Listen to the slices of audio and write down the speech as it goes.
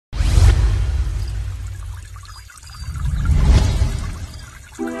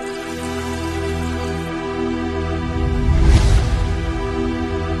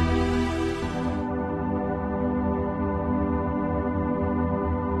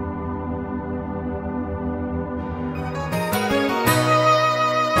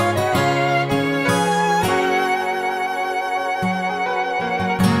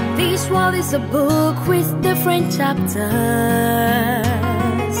world is a book with different chapters.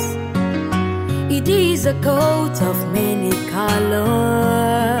 It is a coat of many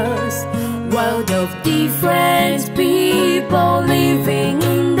colors. World of different people living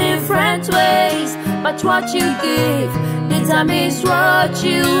in different ways. But what you give determines what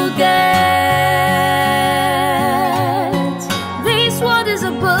you get. This world is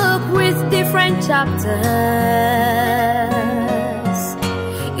a book with different chapters.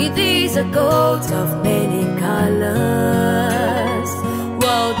 It is a coat of many colors.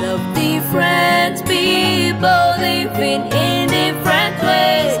 World of different people living in different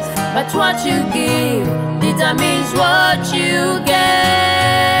ways. But what you give determines what you get.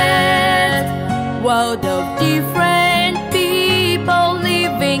 World of different people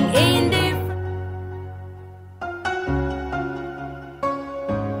living in different.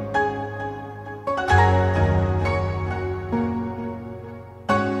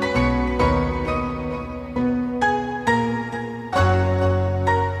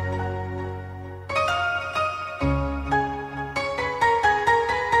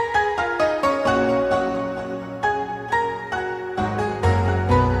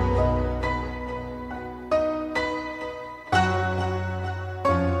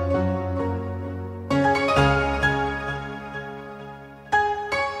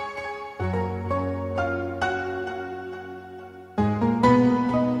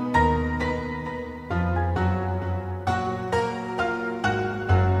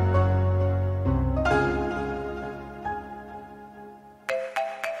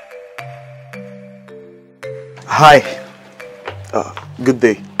 Hi. Good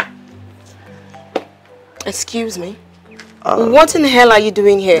day. Excuse me? What in the hell are you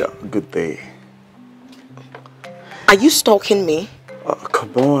doing here? Yeah, good day. Are you stalking me?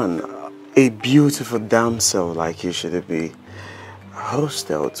 Come on. A beautiful damsel like you should be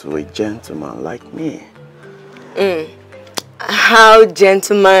hostile to a gentleman like me. How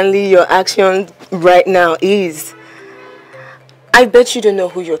gentlemanly your action right now is. I bet you don't know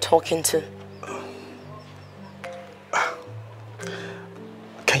who you're talking to.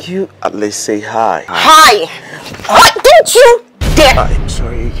 Can you at least say hi? Hi! Hi! Don't you dare! I'm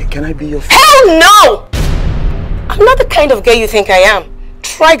sorry, can I be your friend? Hell no! I'm not the kind of girl you think I am.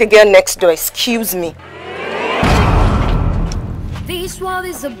 Try the girl next door, excuse me. This world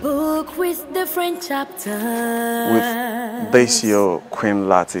is a book with different chapters. With this your Queen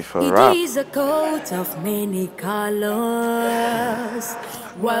Latifah rap. It is a coat of many colors.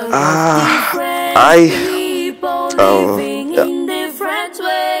 World of different people living in different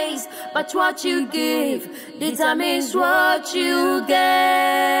ways. But what you give determines what you get.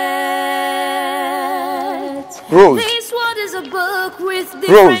 Rose. This world is a book with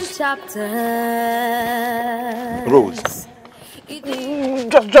different chapters. Rose.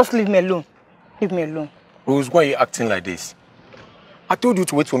 Just leave me alone. Leave me alone. Rose, why are you acting like this? I told you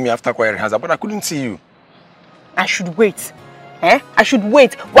to wait for me after choir rehearsal, but I couldn't see you. I should wait. I should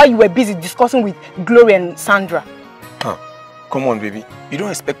wait while you were busy discussing with Gloria and Sandra. Huh. Come on, baby. You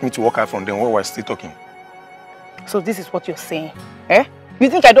don't expect me to walk out from them while we're still talking. So this is what you're saying? You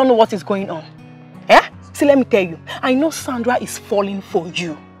think I don't know what is going on? See, let me tell you. I know Sandra is falling for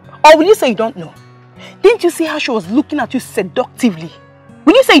you. Or will you say you don't know? Didn't you see how she was looking at you seductively?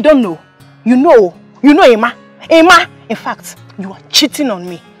 Will you say you don't know? You know, Emma. Emma, in fact, you are cheating on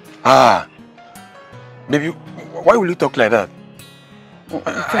me. Baby, why will you talk like that?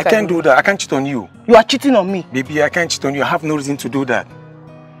 I can't do that. I can't cheat on you. You are cheating on me. Baby, I can't cheat on you. I have no reason to do that.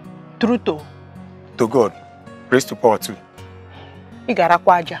 Truto. To God. Praise to power too. You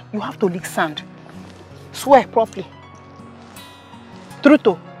have to lick sand. Swear properly.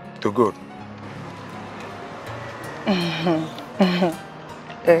 Truto. To God.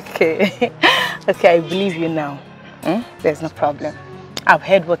 Okay. Okay, I believe you now. There's no problem. I've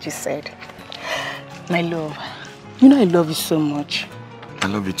heard what you said. My love, you know I love you so much. I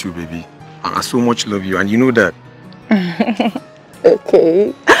love you too, baby. I so much love you, and you know that.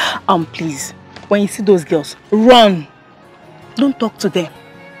 Okay. Please, when you see those girls, run. Don't talk to them.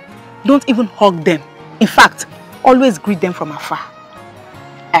 Don't even hug them. In fact, always greet them from afar.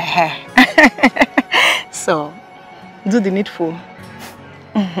 So, do the needful.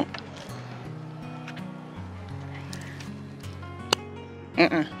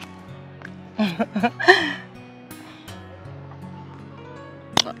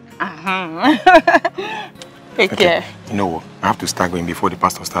 Take care. You know what? I have to start going before the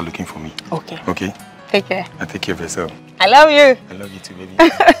pastor start looking for me. Okay. Okay? Take care. And take care of yourself. I love you. I love you too, baby.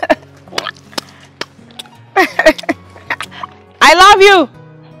 I love you.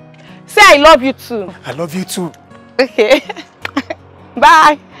 Say I love you too. I love you too. Okay.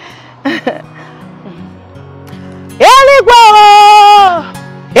 Bye. Eligwe o,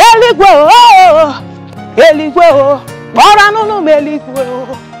 eligwe o, eligwe o, kpọrọ nụnụ m eligwe o.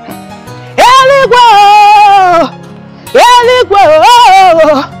 Eligwe o, eligwe o,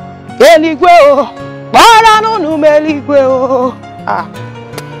 eligwe o, kpọrọ nụnụ m eligwe o.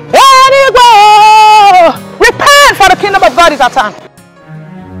 Eligwe o, repent, for the kingdom of God is at hand.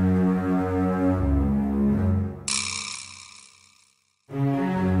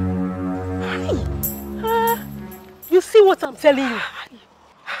 You see what I'm telling you?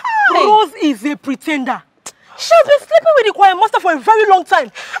 Rose is a pretender. She has been sleeping with the choir master for a very long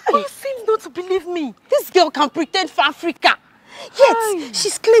time. But you seem not to believe me. This girl can pretend for Africa. Yet,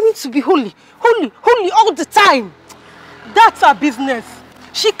 she's claiming to be holy. Holy, holy all the time. That's her business.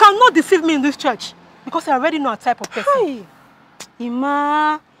 She cannot deceive me in this church. Because I already know her type of person. Hi.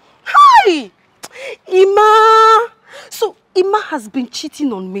 Ima. Hi. Ima. So, Ima has been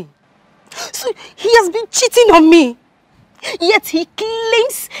cheating on me. So, he has been cheating on me. Yet, he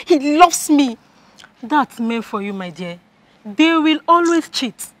claims he loves me. That's meant for you, my dear. They will always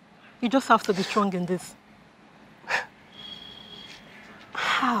cheat. You just have to be strong in this.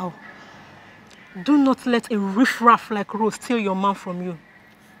 How? Do not let a riffraff like Rose steal your man from you.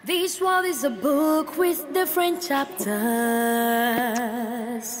 This world is a book with different chapters.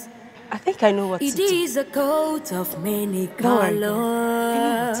 I think I know what to do. It is a coat of many colors.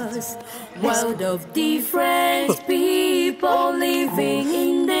 World of different people living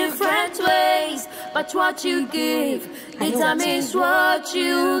in different ways. But what you give determines what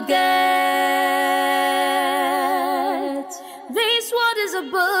you get. This world is a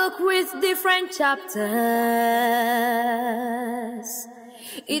book with different chapters.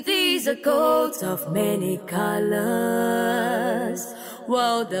 It is a coat of many colors.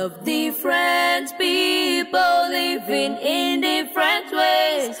 World of different people living in different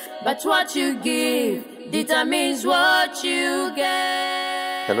ways. But what you give determines what you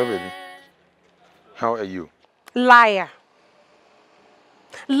get. Hello, baby. How are you? Liar.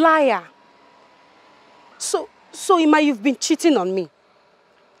 Liar. So Ima, you've been cheating on me.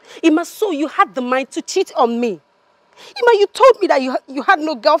 Ima, so you had the mind to cheat on me. Ima, you told me that you had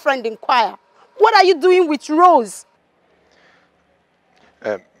no girlfriend in choir. What are you doing with Rose?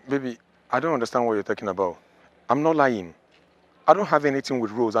 Baby, I don't understand what you're talking about. I'm not lying. I don't have anything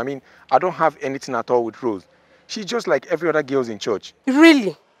with Rose. I mean, I don't have anything at all with Rose. She's just like every other girl in church.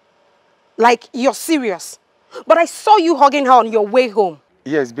 Really? Like, you're serious? But I saw you hugging her on your way home.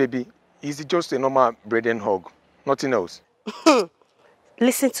 Yes, baby. It's just a normal bread and hug. Nothing else.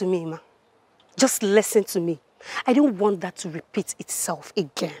 Listen to me, Ima. Just listen to me. I don't want that to repeat itself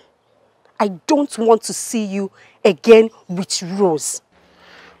again. I don't want to see you again with Rose.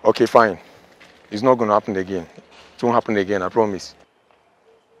 Okay, fine. It's not going to happen again. It won't happen again, I promise.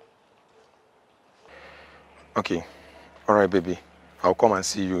 Okay. All right, baby. I'll come and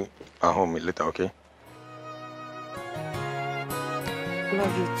see you at home later, okay?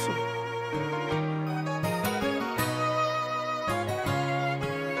 Love you too.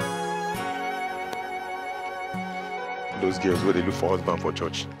 Those girls where they look for husband for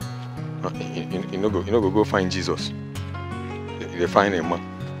church. You know go find Jesus. They find a man.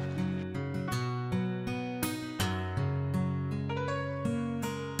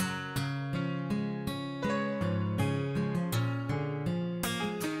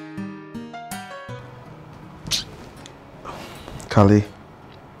 Kali,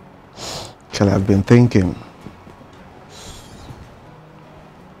 I've been thinking,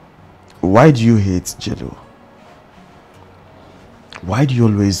 why do you hate Jello? Why do you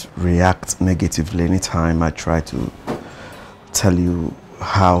always react negatively anytime I try to tell you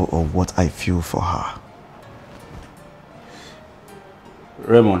how or what I feel for her?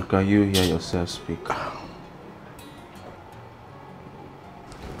 Raymond, can you hear yourself speak?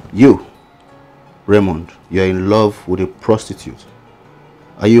 You, Raymond, you're in love with a prostitute.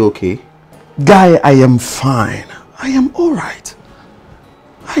 Are you okay? Guy, I am fine. I am alright.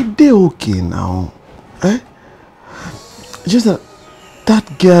 I dey okay now. Eh? Just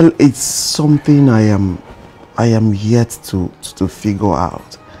that girl is something I am yet to figure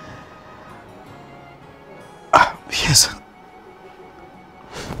out. Yes.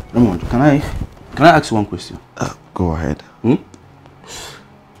 Raymond, can I ask you one question? Go ahead.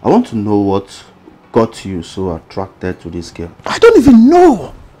 I want to know what got you so attracted to this girl. I don't even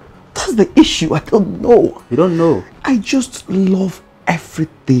know. That's the issue. I don't know. You don't know? I just love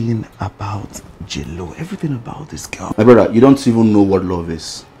everything about Jello. Everything about this girl. My brother, you don't even know what love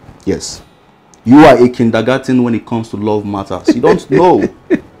is. Yes. You are a kindergarten when it comes to love matters. You don't know.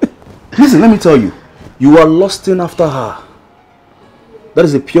 Listen, let me tell you. You are lusting after her. That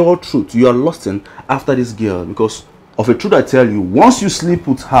is the pure truth. You are lusting after this girl because of a truth I tell you. Once you sleep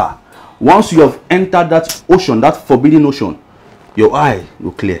with her, once you have entered that ocean, that forbidden ocean, your eye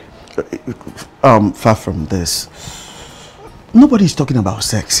will clear. Far from this. Nobody's talking about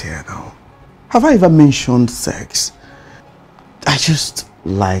sex here now. Have I ever mentioned sex? I just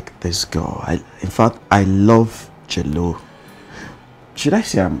like this girl. In fact, I love Jello. Should I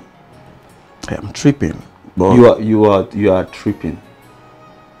say I'm tripping? But you are tripping.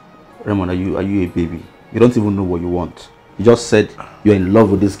 Raymond, are you a baby? You don't even know what you want. You just said you're in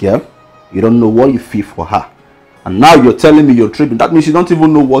love with this girl. You don't know what you feel for her. And now you're telling me you're tripping. That means you don't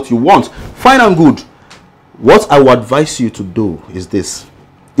even know what you want. Fine and good. What I would advise you to do is this.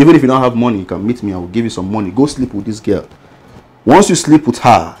 Even if you don't have money, you can meet me. I will give you some money. Go sleep with this girl. Once you sleep with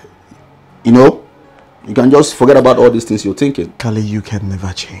her, you know, you can just forget about all these things you're thinking. Kali, you can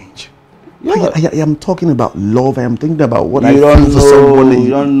never change. Yeah. I am talking about love. I am thinking about what You I don't feel for know, somebody. you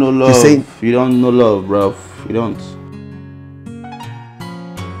don't know love. You don't know love, bro. You don't.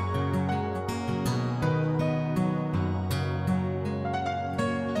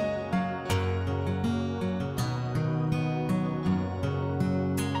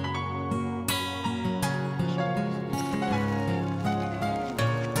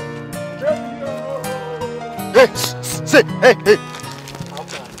 Hey, say, hey.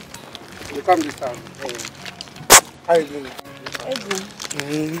 You come this time. How are you doing?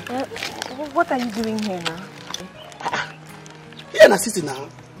 Edwin, what are you doing here now? Here in a city now.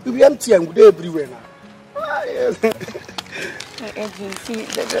 You be empty and good everywhere now. Yes. Edwin, see,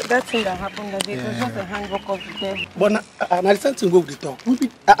 that thing that happened that day, it was just a handwork of the devil. But now the same thing go with the talk.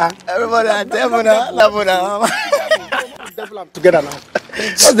 Everybody, devil now. Devil am together now.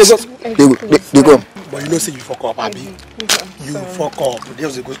 They go. But you know, say you fuck up, Abby. You fuck up.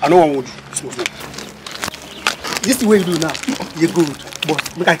 There's a good. I know what you do. This is the way you do now. You're good.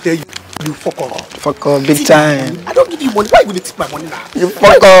 But make I tell you, you fuck up. Fuck up, big time. I don't give you money. Why you gonna take my money now? You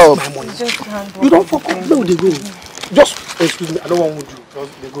fuck up. My money. You don't fuck up. Where would they go? Just excuse me. I don't want to do.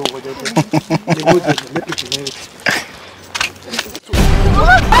 Just they go. They go. Make it generic.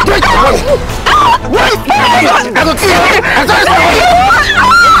 Wait! I go kill you!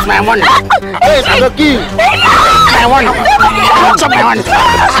 It's my money! Wait, I go kill you! My money! What's up, my money?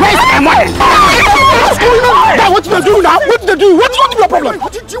 Where's my money? What's going on? Now, what did they do now? What did they do? What's your problem?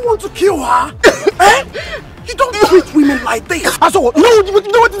 What did you want to kill her? Eh? You don't treat women like this! So what? No,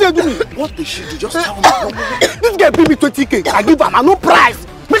 what did they do me? What did she do? Just tell me. This guy paid me 20k. I give her no price.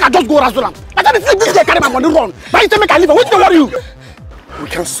 Make her just go restaurant. I can't see this guy carry my money run. But he tell me I leave her. What did they worry you? We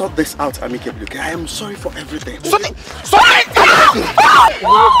can sort this out amicably, okay? I am sorry for everything. Sorry!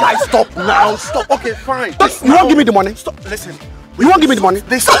 Guys, stop now. Stop. Okay, fine. You won't give me the money? Stop. Listen. You won't give me the money?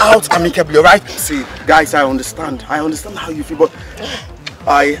 This out amicably, alright? See, guys, I understand. I understand how you feel, but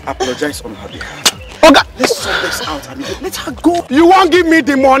I apologize on her behalf. Okay. Let's sort this out amicably. Let her go. You won't give me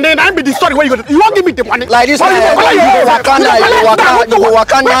the money, and I'm be the story where you go. You won't give me the money. Like this, you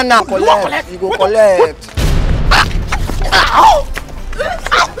go collect.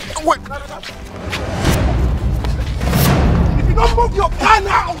 Wait. If you don't move your car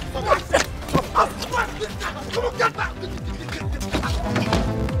now, come on, get back.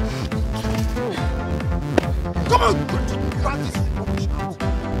 Come on.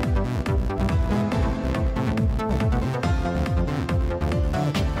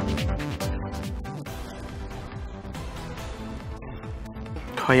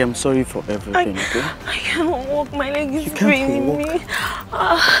 I am sorry for everything, okay? I can't walk, my leg is draining me.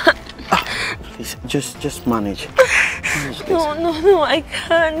 Please, just manage. No, I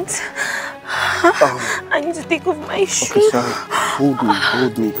can't. I need to take off my shoes. Okay, sorry. Hold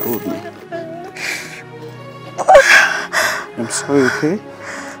me. I'm sorry, okay?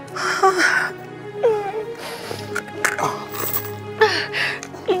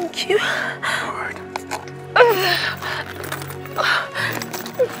 Thank you. Alright.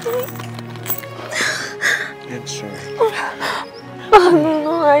 I'm sorry.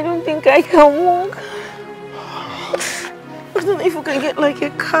 No, I don't think I can walk. I don't know if we can get like a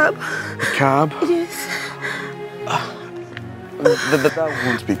cab. A cab? Yes. That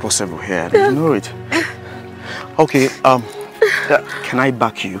won't be possible here. You know it. Okay, can I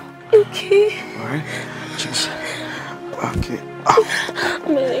back you? Okay. Alright. Just okay.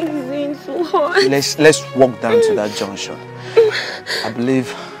 My leg is going so hard. Let's walk down to that junction. I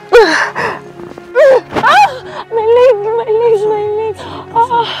believe. My leg.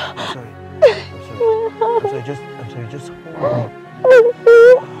 I'm sorry, just hold on.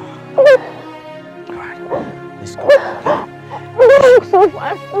 Alright, let's go.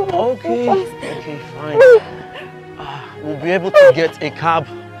 Okay, fine. we'll be able to get a cab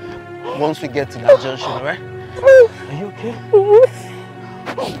once we get to that junction, right? Are you okay?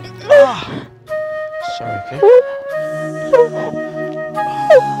 Sorry, okay?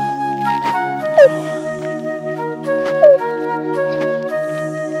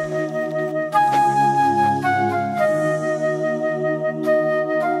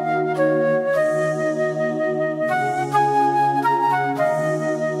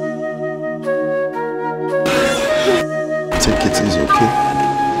 Take it easy, okay?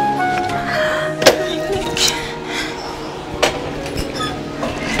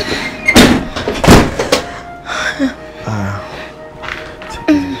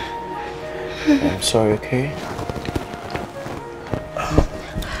 I'm sorry, okay?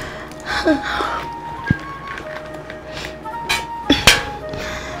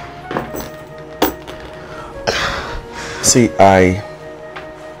 See, I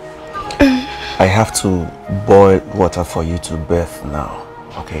have to boil water for you to bathe now,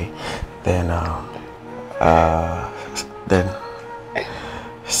 okay? Then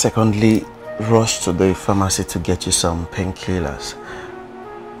secondly, rush to the pharmacy to get you some painkillers,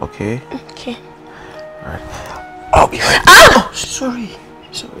 okay? Okay. All right. I'll be right back. Oh, sorry.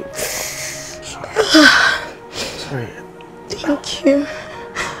 Thank you.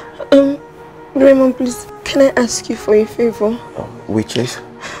 Raymond, please, can I ask you for a favor? Which is?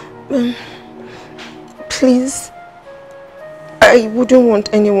 Please, I wouldn't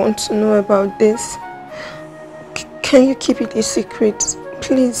want anyone to know about this. Can you keep it a secret,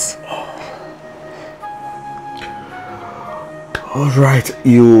 please? All right,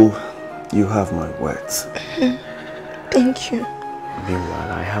 you have my words. Thank you.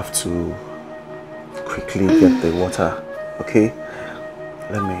 Meanwhile, I have to quickly get the water, okay?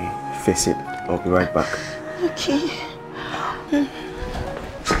 Let me face it. I'll be right back. Okay.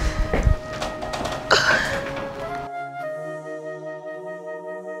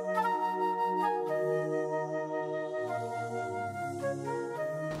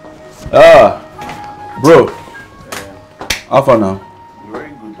 Bro. How far now? Very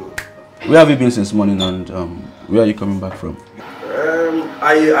good though. Where have you been since morning and where are you coming back from?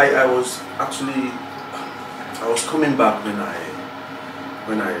 I was coming back when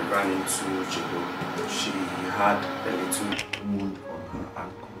I ran into Jibo. She had a little wound on her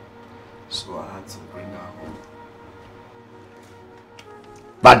ankle, so I had to bring her home.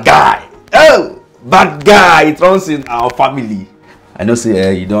 Bad guy! Oh! Bad guy! It runs in our family. I know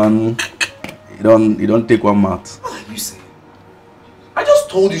say you don't take one mouth. What are you saying? I just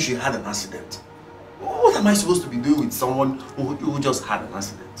told you she had an accident. What am I supposed to be doing with someone who just had an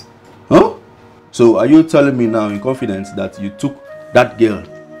accident? Huh? So are you telling me now in confidence that you took that girl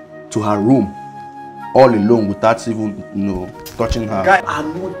to her room all alone without even, touching her? Guy, I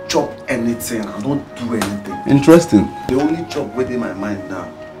don't chop anything. I don't do anything. Interesting. The only chop within my mind now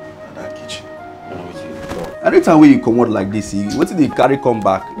is that kitchen. Every time when you come out like this, what did they carry come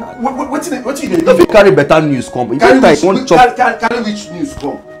back? What did you If you carry better news come, carry which news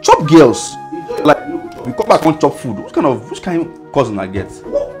come? Chop girls. Like we come back on chop food. Which kind of cousin I get?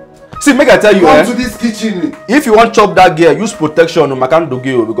 See, make I tell you, come to this kitchen. If you want chop that girl, use protection on my can't do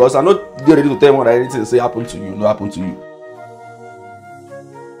girl because I'm not ready to tell you what anything say happen to you, no happen to you.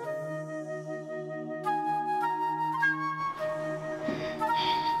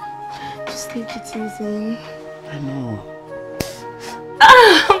 Just take it easy. I know.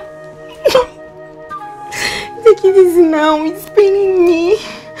 Take it easy now. It's paining me.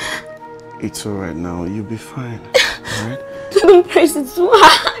 It's alright now. You'll be fine. Alright? Don't press it too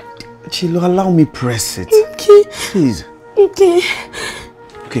hard. Chilo, allow me press it. Okay. Please. Okay.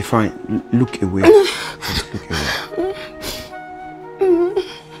 Okay, fine. Look away. Just look away.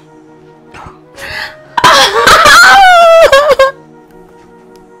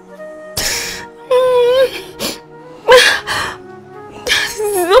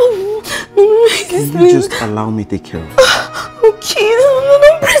 Can you just allow me to take care of it? Okay,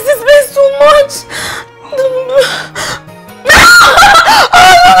 don't press this place too much.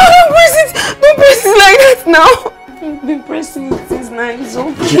 Don't press it like that now. I've been pressing it since now. It's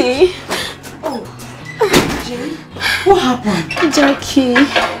okay. Oh, Jane, what happened? Jackie.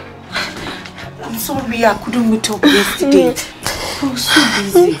 I'm sorry I couldn't meet up yesterday. I was so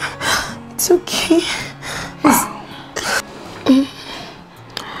busy. It's okay.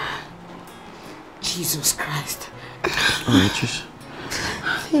 Jesus Christ. Alright, just...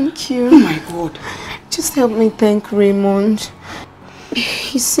 Thank you. Oh my God. Just help me thank Raymond.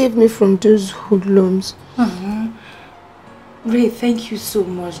 He saved me from those hoodlums. Ray, thank you so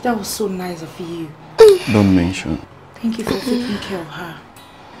much. That was so nice of you. Don't mention. Thank you for taking care of her.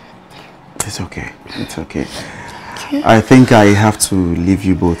 It's okay. It's okay. I think I have to leave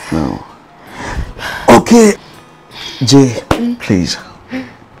you both now. Okay. Jay, please.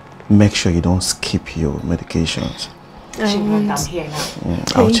 Make sure you don't skip your medications. I'm here now.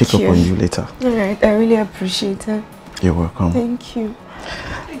 I'll check up on you later. Alright, I really appreciate it. You're welcome. Thank you.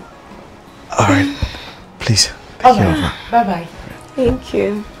 Alright. Please, take care of her. Bye-bye. Thank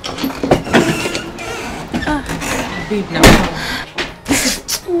you. Babe, now.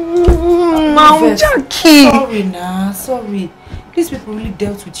 Mom, Jackie. Sorry, nah. Sorry. These people really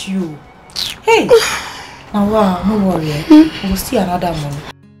dealt with you. Hey. Now, wow, no worry. We'll see another one.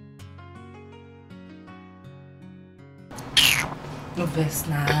 No verse,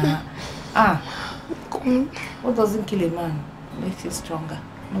 nah. What doesn't kill a man makes it stronger.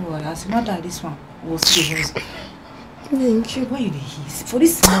 No worry. As you not die this one, we'll see the rest. Thank you. Why you the his? For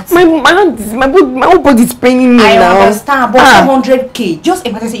this my whole body is paining me now. I understand, but 100k. Just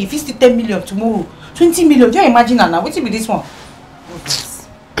imagine say if it's 10 million tomorrow, 20 million. Do you imagine now? What will be this one? No verse.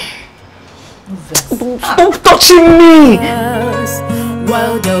 No verse. Stop touching me.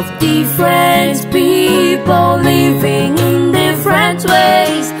 World of different people living in different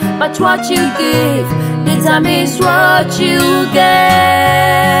ways, but what you give determines what you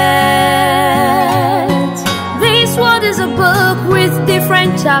get. This world is a book with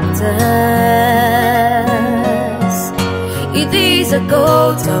different chapters. It is a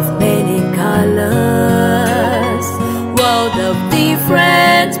coat of many colors. World of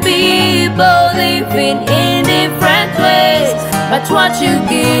different people living in different ways, but what you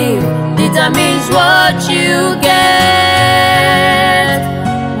give determines what you get.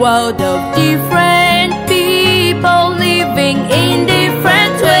 World of different people living in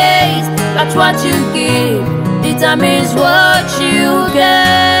different ways, but what you give determines what you get.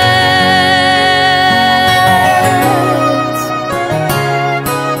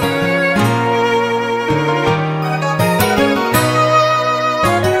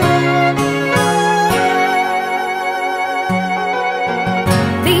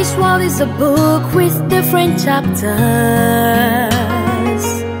 This world is a book with different chapters.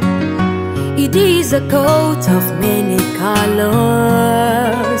 It is a coat of many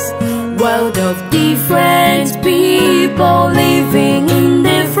colors. World of different people living in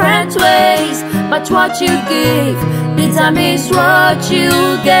different ways, but what you give determines what you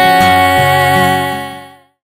get.